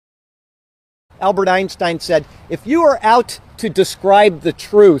Albert Einstein said, "If you are out to describe the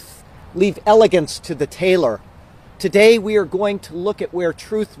truth, leave elegance to the tailor." Today we are going to look at where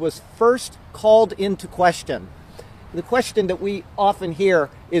truth was first called into question. The question that we often hear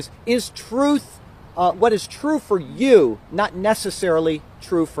is truth, what is true for you, not necessarily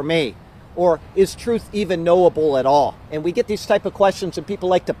true for me? Or is truth even knowable at all? And we get these type of questions, and people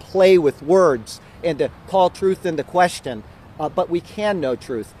like to play with words and to call truth into question, but we can know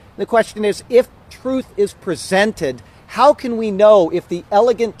truth. The question is, if truth is presented, how can we know if the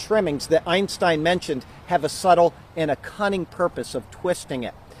elegant trimmings that Einstein mentioned have a subtle and a cunning purpose of twisting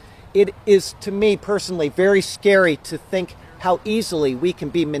it? It is, to me personally, very scary to think how easily we can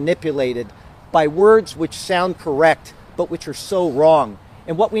be manipulated by words which sound correct, but which are so wrong.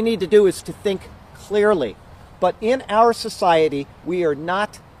 And what we need to do is to think clearly. But in our society, we are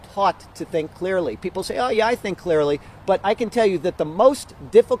not taught to think clearly. People say, "Oh yeah, I think clearly," but I can tell you that the most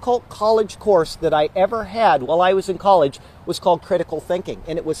difficult college course that I ever had while I was in college was called critical thinking,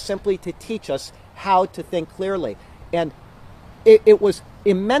 and it was simply to teach us how to think clearly. And it was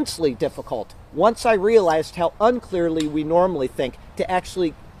immensely difficult, once I realized how unclearly we normally think, to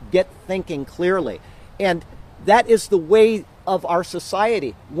actually get thinking clearly. And that is the way of our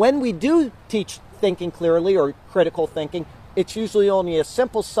society. When we do teach thinking clearly or critical thinking, it's usually only a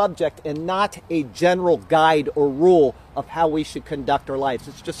simple subject and not a general guide or rule of how we should conduct our lives.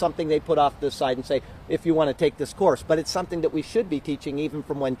 It's just something they put off to the side and say, if you want to take this course. But it's something that we should be teaching even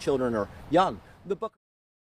from when children are young. The book